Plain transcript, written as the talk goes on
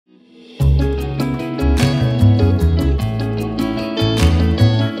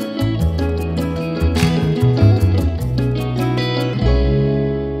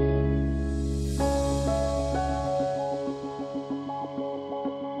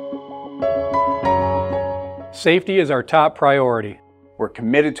Safety is our top priority. We're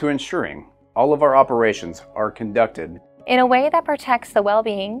committed to ensuring all of our operations are conducted in a way that protects the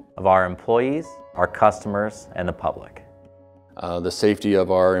well-being of our employees, our customers, and the public. The safety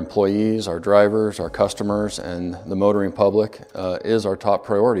of our employees, our drivers, our customers, and the motoring public is our top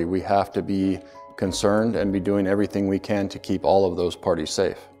priority. We have to be concerned and be doing everything we can to keep all of those parties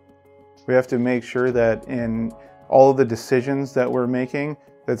safe. We have to make sure that in all of the decisions that we're making,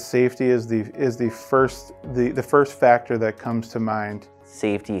 that safety is the first factor that comes to mind.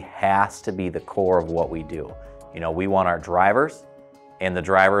 Safety has to be the core of what we do. You know, we want our drivers and the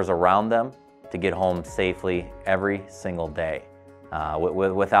drivers around them to get home safely every single day.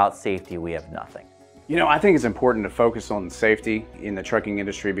 Without safety, we have nothing. You know, I think it's important to focus on safety in the trucking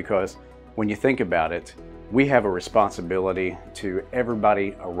industry because when you think about it, we have a responsibility to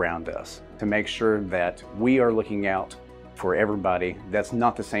everybody around us to make sure that we are looking out for everybody that's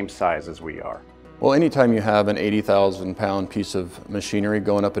not the same size as we are. Well, anytime you have an 80,000-pound piece of machinery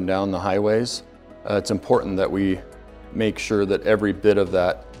going up and down the highways, it's important that we make sure that every bit of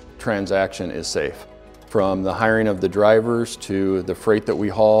that transaction is safe. From the hiring of the drivers to the freight that we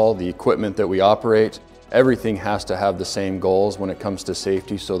haul, the equipment that we operate, everything has to have the same goals when it comes to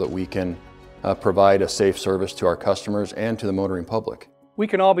safety so that we can provide a safe service to our customers and to the motoring public. We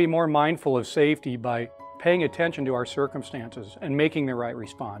can all be more mindful of safety by paying attention to our circumstances and making the right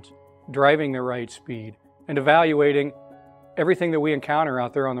response, driving the right speed, and evaluating everything that we encounter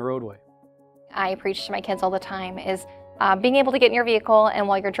out there on the roadway. I preach to my kids all the time is being able to get in your vehicle and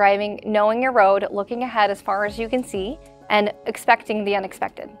while you're driving, knowing your road, looking ahead as far as you can see, and expecting the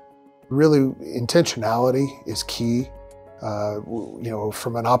unexpected. Really, intentionality is key. You know,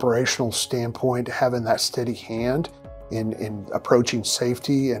 from an operational standpoint, having that steady hand in approaching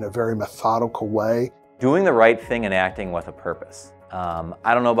safety in a very methodical way. Doing the right thing and acting with a purpose. I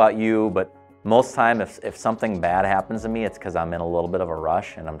don't know about you, but most time if something bad happens to me, it's because I'm in a little bit of a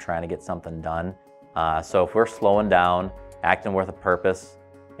rush and I'm trying to get something done. So if we're slowing down, acting with a purpose,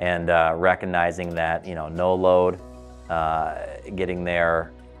 and recognizing that, you know, no load, getting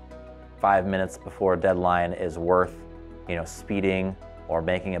there 5 minutes before a deadline is worth, you know, speeding or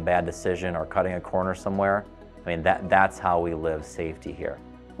making a bad decision or cutting a corner somewhere. I mean, that's how we live safety here.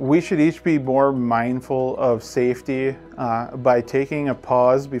 We should each be more mindful of safety by taking a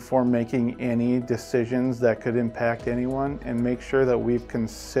pause before making any decisions that could impact anyone and make sure that we've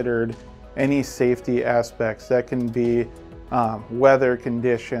considered any safety aspects. That can be weather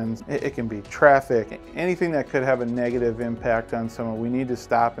conditions, it can be traffic, anything that could have a negative impact on someone. We need to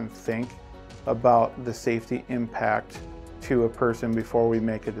stop and think about the safety impact to a person before we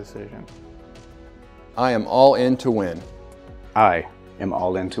make a decision. I am all in to win. I am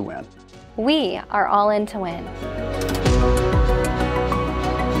all in to win. We are all in to win.